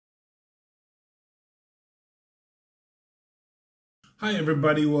Hi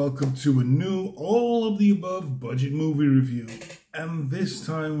everybody, welcome to a new all of the above budget movie review. And this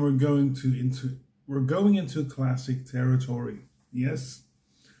time we're going into classic territory. Yes,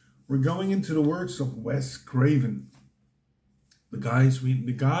 we're going into the works of Wes Craven. The guy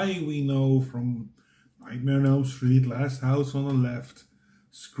we know from Nightmare on Elm Street, Last House on the Left,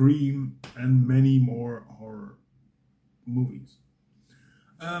 Scream, and many more horror movies.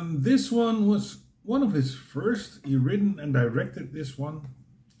 This one was one of his first. He written and directed this one,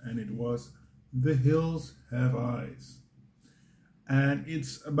 and it was The Hills Have Eyes. And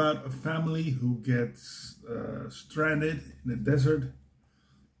it's about a family who gets stranded in the desert,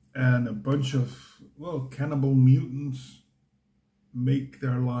 and a bunch of, cannibal mutants make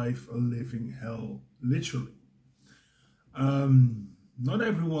their life a living hell, literally. Not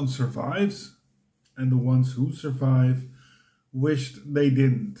everyone survives, and the ones who survive wished they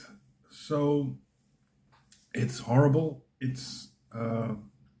didn't. So it's horrible. It's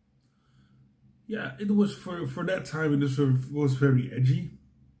it was for that time. It was very edgy.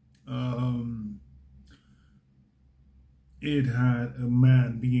 It had a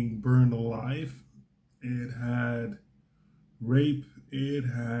man being burned alive. It had rape. It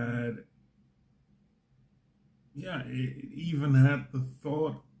even had the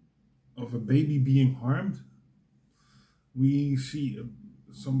thought of a baby being harmed. We see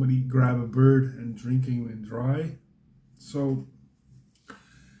somebody grab a bird and drinking it dry. So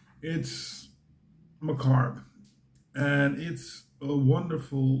it's macabre, and it's a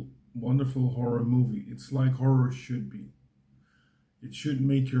wonderful, wonderful horror movie. It's like horror should be. It should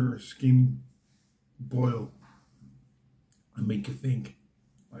make your skin boil and make you think,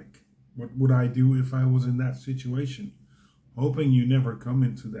 like, what would I do if I was in that situation? Hoping you never come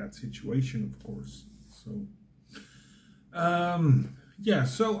into that situation, of course. So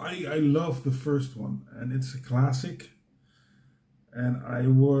so I love the first one, and it's a classic, and I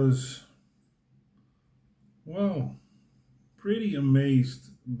was, pretty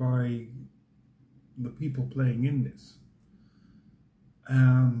amazed by the people playing in this.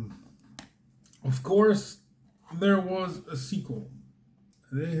 Of course, there was a sequel,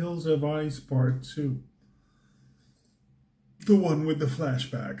 The Hills Have Eyes Part 2. The one with the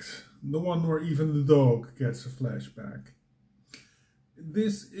flashbacks, the one where even the dog gets a flashback.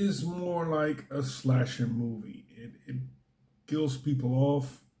 This is more like a slasher movie. It kills people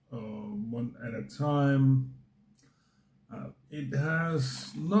off one at a time. It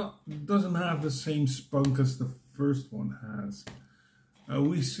doesn't have the same spunk as the first one has.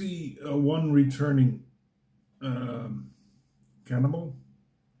 We see one returning cannibal.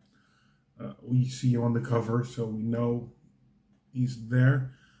 We see him on the cover, so we know he's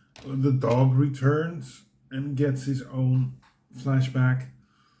there. The dog returns and gets his own flashback,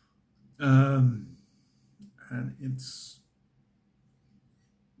 and it's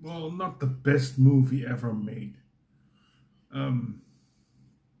not the best movie ever made,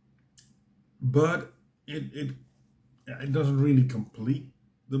 but it doesn't really complete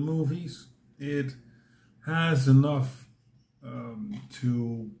the movies. It has enough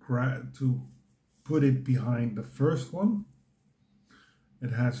to put it behind the first one.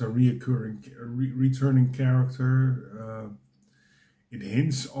 It has a returning character. It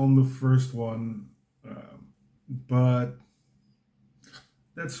hints on the first one, but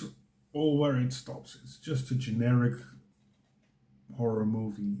that's all where it stops. It's just a generic horror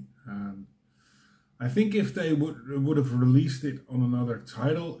movie. And I think if they would have released it on another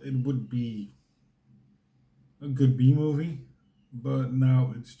title, it would be a good B movie. But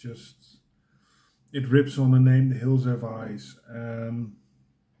now it's just, it rips on the name The Hills Have Eyes.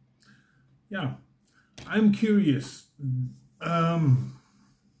 I'm curious.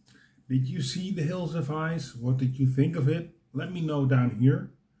 Did you see The Hills Have Eyes? What did you think of it? Let me know down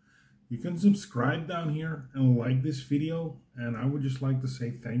here. You can subscribe down here and like this video. And I would just like to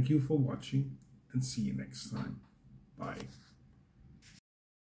say thank you for watching, and see you next time. Bye.